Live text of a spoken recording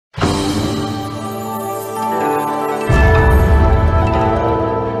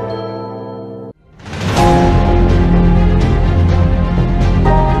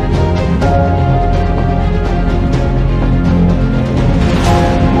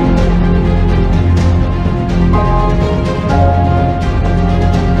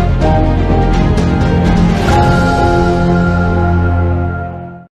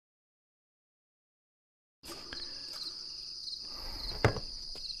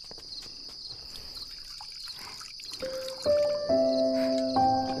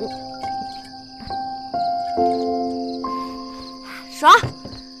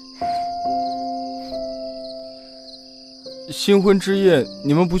新婚之夜，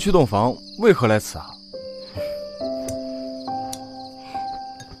你们不去洞房，为何来此啊？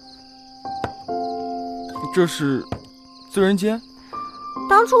这是醉人间。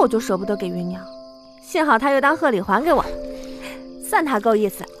当初我就舍不得给芸娘，幸好她又当贺礼还给我了，算她够意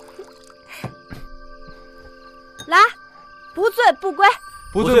思。来，不醉不归。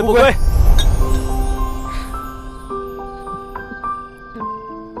不醉不归。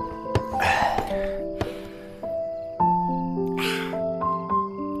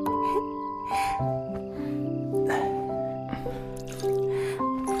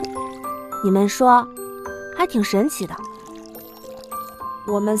你们说，还挺神奇的。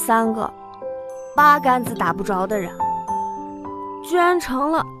我们3个八竿子打不着的人，居然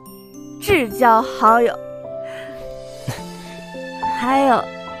成了至交好友，还有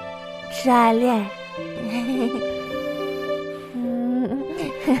是爱恋人。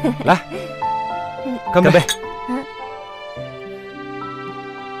来，干杯！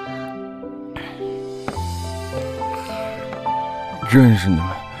认识你们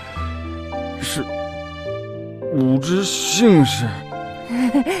是吾之幸事。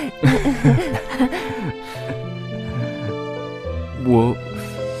我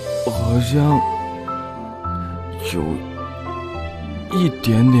好像有一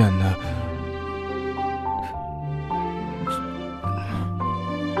点点的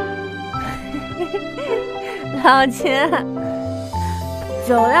老秦，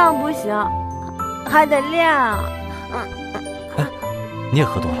酒量不行，还得练啊。你也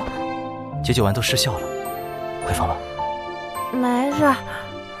喝多了，解酒丸都失效了，回房吧。没事。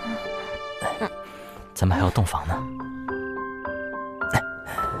咱们还要洞房呢。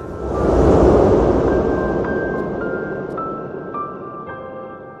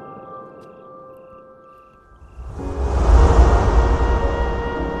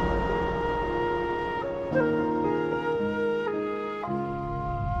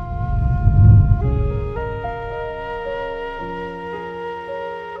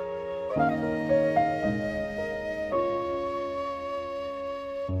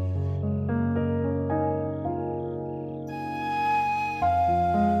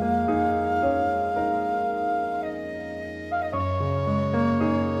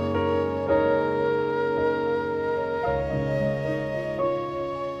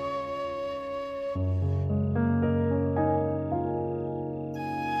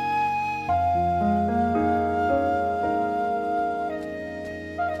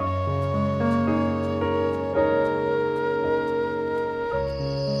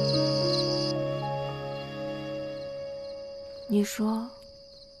你说，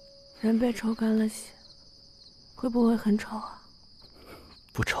人被抽干了血，会不会很丑啊？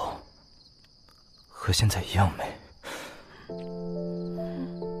不丑，和现在一样美。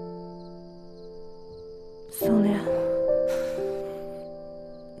宋濂，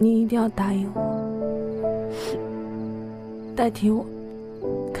你一定要答应我，代替我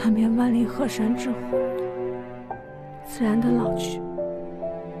看遍万里河山之后，自然的老去，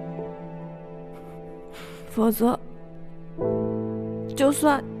否则。就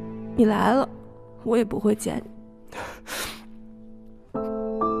算你来了，我也不会见你。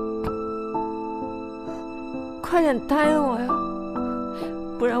快点答应我呀，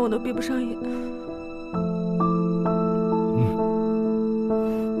不然我都闭不上眼。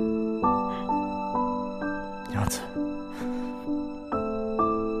娘子，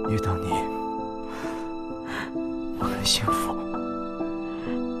遇到你，我很幸福。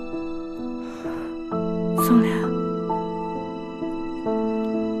宋濂。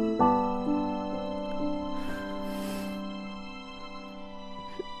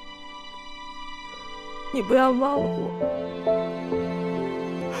你不要忘了我。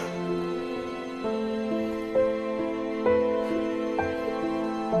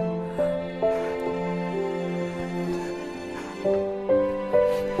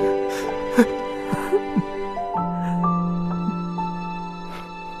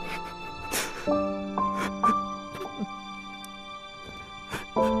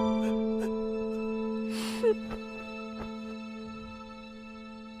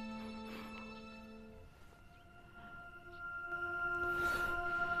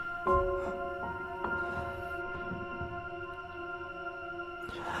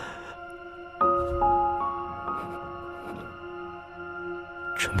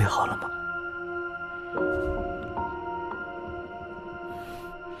准备好了吗？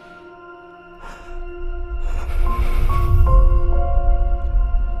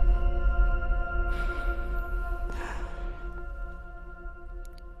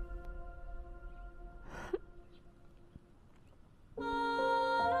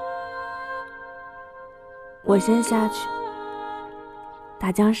我先下去，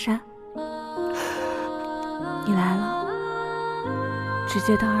大江山。你来了，直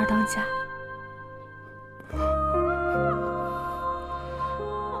接当二当家。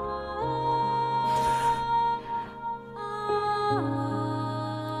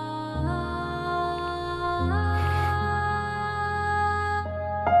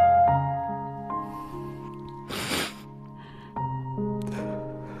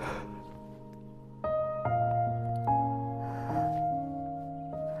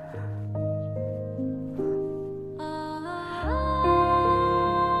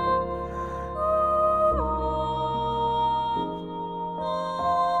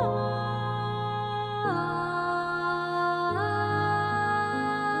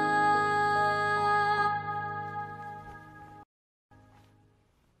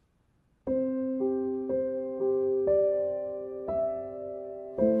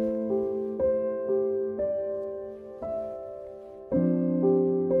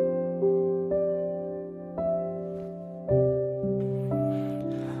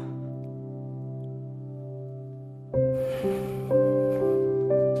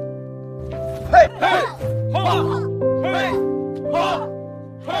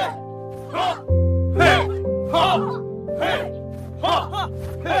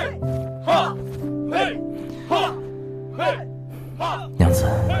娘子，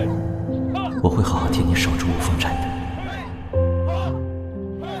我会好好替你守住无风寨的。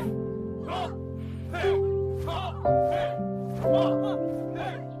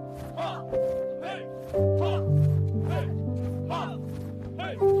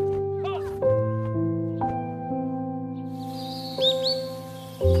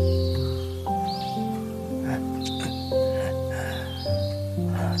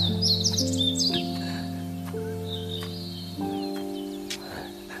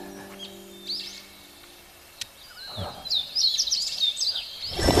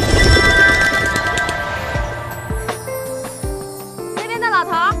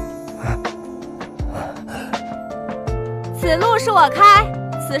此路是我开，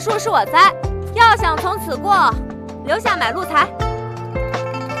此树是我栽，要想从此过，留下买路财。